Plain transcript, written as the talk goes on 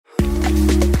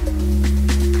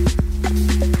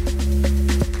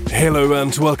Hello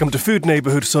and welcome to Food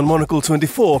Neighbourhoods on Monocle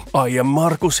 24. I am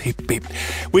Markus Hippi.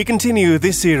 We continue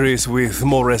this series with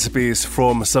more recipes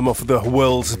from some of the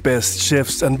world's best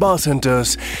chefs and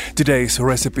bartenders. Today's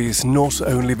recipe is not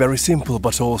only very simple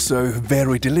but also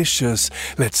very delicious.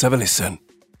 Let's have a listen.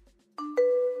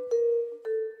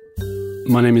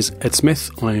 My name is Ed Smith.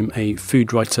 I'm a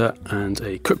food writer and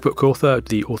a cookbook author,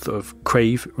 the author of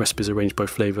Crave, recipes arranged by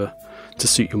flavour to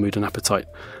suit your mood and appetite.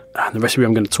 And the recipe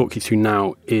I'm going to talk you through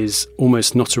now is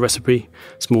almost not a recipe.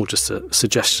 It's more just a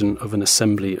suggestion of an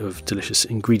assembly of delicious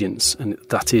ingredients, and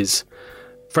that is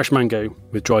fresh mango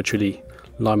with dried chilli,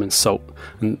 lime and salt.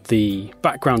 And the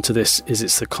background to this is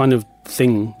it's the kind of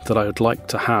thing that I would like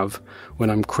to have when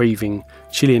I'm craving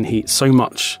chilli and heat so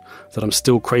much that I'm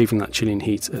still craving that chilli and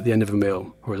heat at the end of a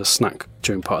meal or as a snack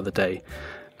during part of the day.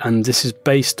 And this is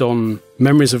based on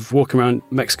memories of walking around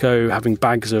Mexico, having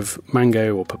bags of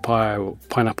mango or papaya or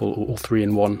pineapple, or all three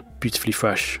in one, beautifully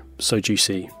fresh, so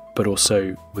juicy, but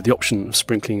also with the option of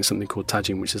sprinkling something called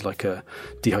tajin, which is like a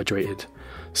dehydrated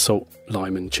salt,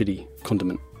 lime and chili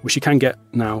condiment, which you can get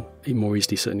now more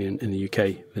easily, certainly in the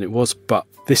UK than it was. But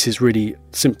this is really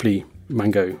simply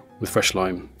mango with fresh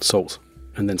lime, salt,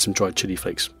 and then some dried chili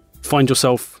flakes. Find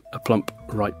yourself a plump,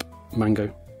 ripe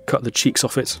mango, cut the cheeks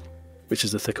off it, which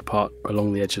is the thicker part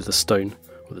along the edge of the stone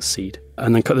or the seed,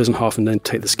 and then cut those in half and then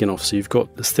take the skin off, so you've got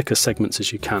as thicker segments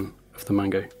as you can of the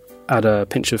mango. Add a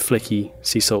pinch of flaky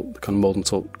sea salt, the kind of molten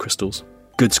salt crystals,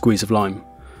 good squeeze of lime,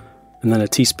 and then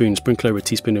sprinkle over a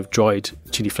teaspoon of dried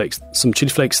chili flakes. Some chili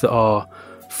flakes that are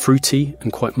fruity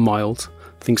and quite mild,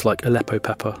 things like Aleppo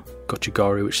pepper,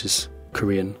 gochugaru, which is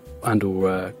Korean, and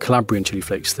or Calabrian chili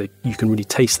flakes. You can really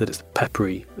taste that it's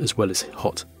peppery as well as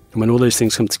hot. And when all those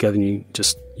things come together and you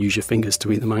just use your fingers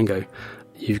to eat the mango,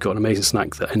 you've got an amazing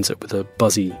snack that ends up with a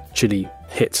buzzy chili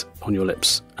hit on your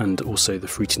lips, and also the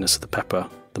fruitiness of the pepper,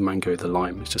 the mango, the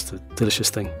lime. It's just a delicious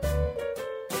thing.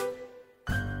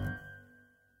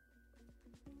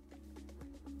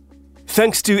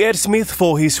 Thanks to Ed Smith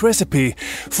for his recipe.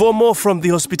 For more from the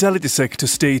hospitality sector,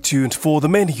 stay tuned for The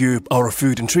Menu, our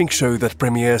food and drink show that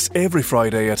premieres every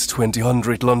Friday at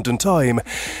 2000 London time.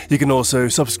 You can also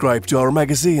subscribe to our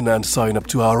magazine and sign up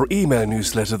to our email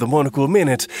newsletter, The Monocle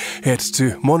Minute. Head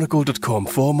to monocle.com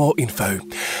for more info.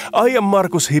 I am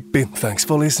Markus Hippi. Thanks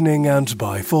for listening and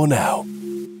bye for now.